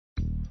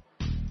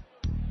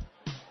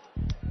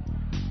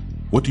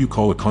What do you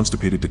call a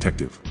constipated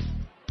detective?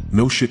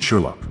 No shit,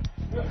 Sherlock.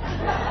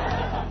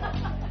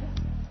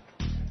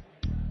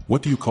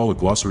 What do you call a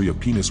glossary of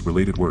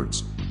penis-related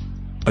words?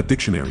 A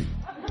dictionary.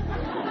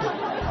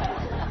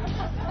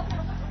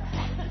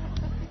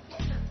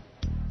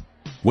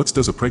 What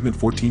does a pregnant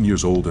 14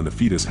 years old and a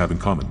fetus have in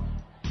common?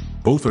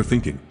 Both are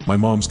thinking, my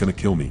mom's gonna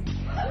kill me.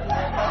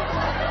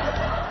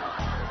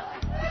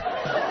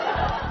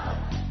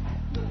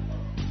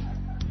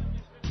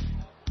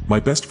 My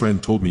best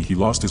friend told me he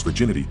lost his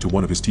virginity to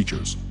one of his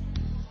teachers.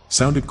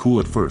 Sounded cool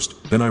at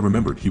first, then I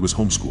remembered he was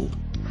homeschooled.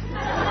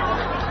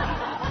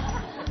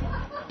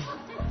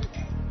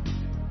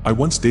 I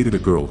once dated a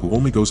girl who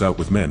only goes out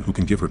with men who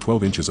can give her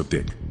 12 inches of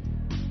dick.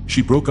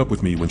 She broke up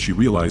with me when she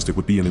realized it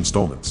would be in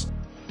installments.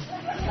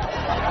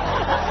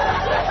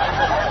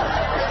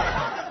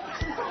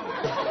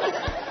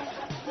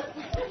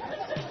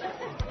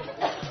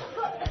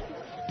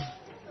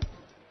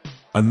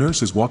 A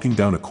nurse is walking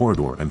down a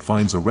corridor and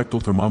finds a rectal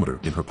thermometer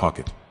in her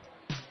pocket.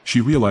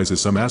 She realizes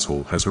some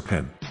asshole has her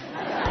pen.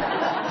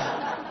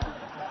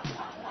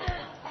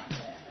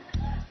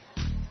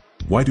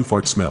 Why do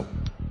farts smell?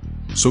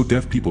 So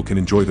deaf people can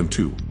enjoy them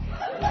too.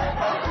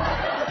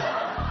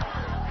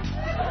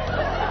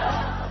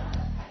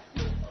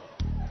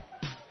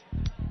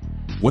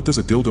 What does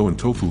a dildo and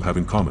tofu have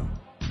in common?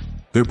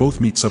 They're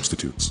both meat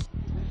substitutes.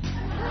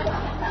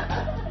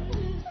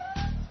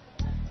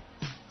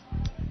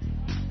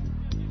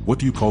 What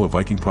do you call a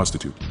Viking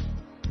prostitute?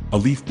 A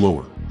leaf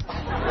blower.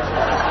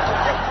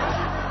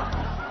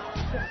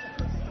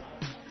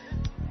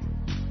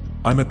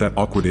 I'm at that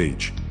awkward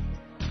age.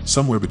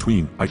 Somewhere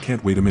between, I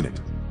can't wait a minute.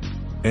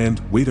 And,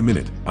 wait a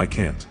minute, I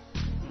can't.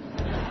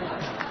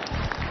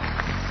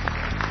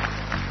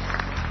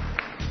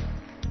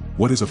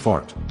 What is a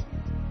fart?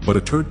 But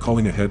a turd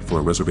calling ahead for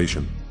a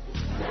reservation.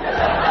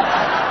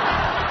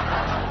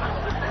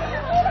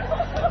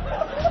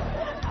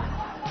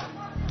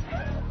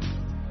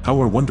 How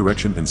are One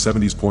Direction and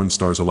 70s porn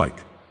stars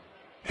alike?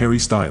 Harry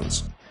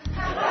Styles.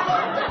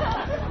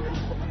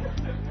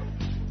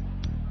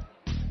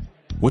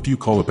 What do you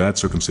call a bad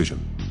circumcision?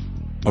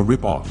 A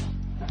rip-off.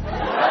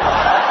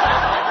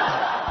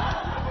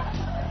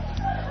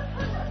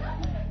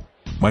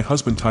 My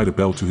husband tied a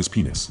bell to his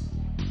penis.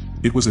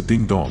 It was a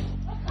ding-dong.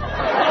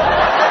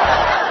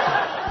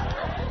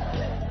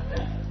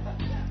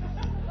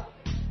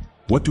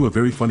 What do a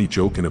very funny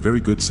joke and a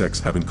very good sex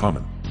have in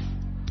common?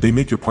 They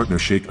make your partner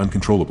shake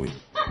uncontrollably.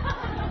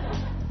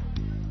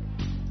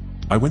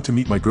 I went to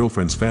meet my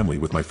girlfriend's family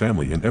with my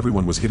family and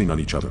everyone was hitting on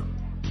each other.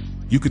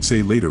 You could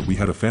say later we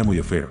had a family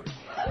affair.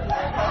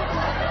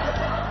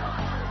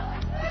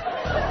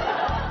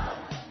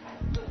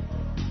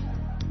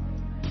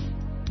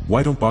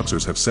 Why don't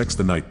boxers have sex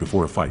the night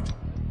before a fight?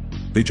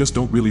 They just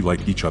don't really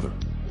like each other.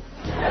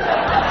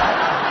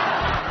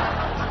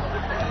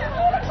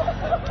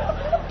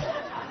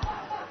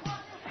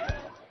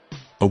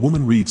 A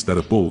woman reads that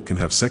a bull can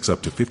have sex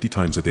up to 50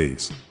 times a day.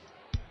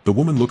 The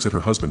woman looks at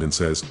her husband and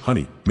says,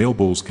 honey, male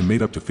bulls can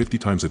mate up to 50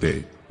 times a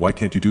day, why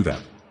can't you do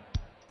that?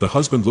 The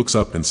husband looks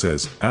up and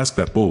says, ask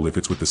that bull if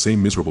it's with the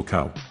same miserable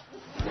cow.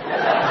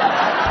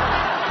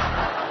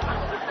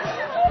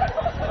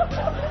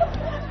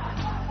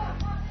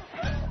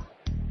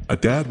 A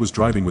dad was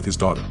driving with his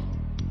daughter,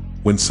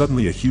 when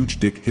suddenly a huge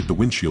dick hit the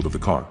windshield of the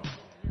car.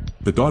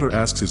 The daughter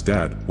asks his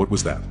dad, what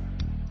was that?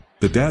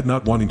 The dad,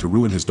 not wanting to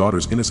ruin his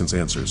daughter's innocence,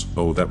 answers,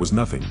 oh, that was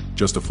nothing,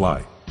 just a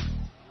fly.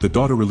 The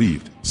daughter,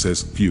 relieved,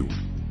 says, phew.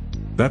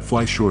 That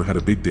fly sure had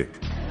a big dick.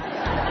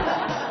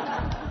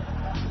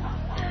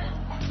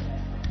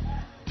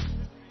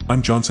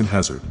 I'm Johnson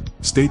Hazard.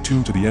 Stay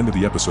tuned to the end of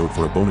the episode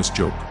for a bonus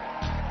joke.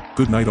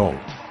 Good night all.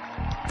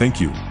 Thank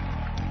you.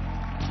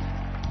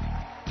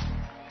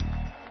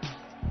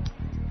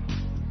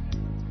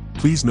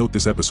 Please note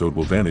this episode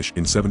will vanish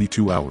in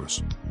 72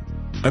 hours.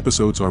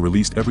 Episodes are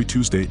released every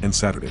Tuesday and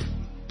Saturday.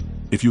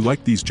 If you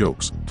like these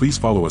jokes, please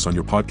follow us on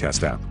your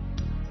podcast app.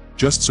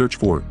 Just search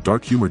for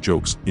Dark Humor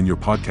Jokes in your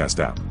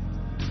podcast app.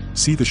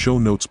 See the show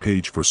notes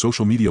page for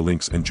social media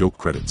links and joke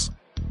credits.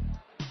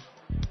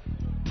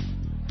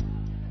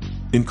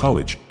 In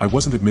college, I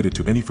wasn't admitted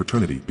to any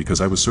fraternity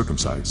because I was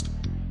circumcised.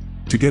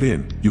 To get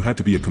in, you had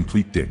to be a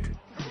complete dick.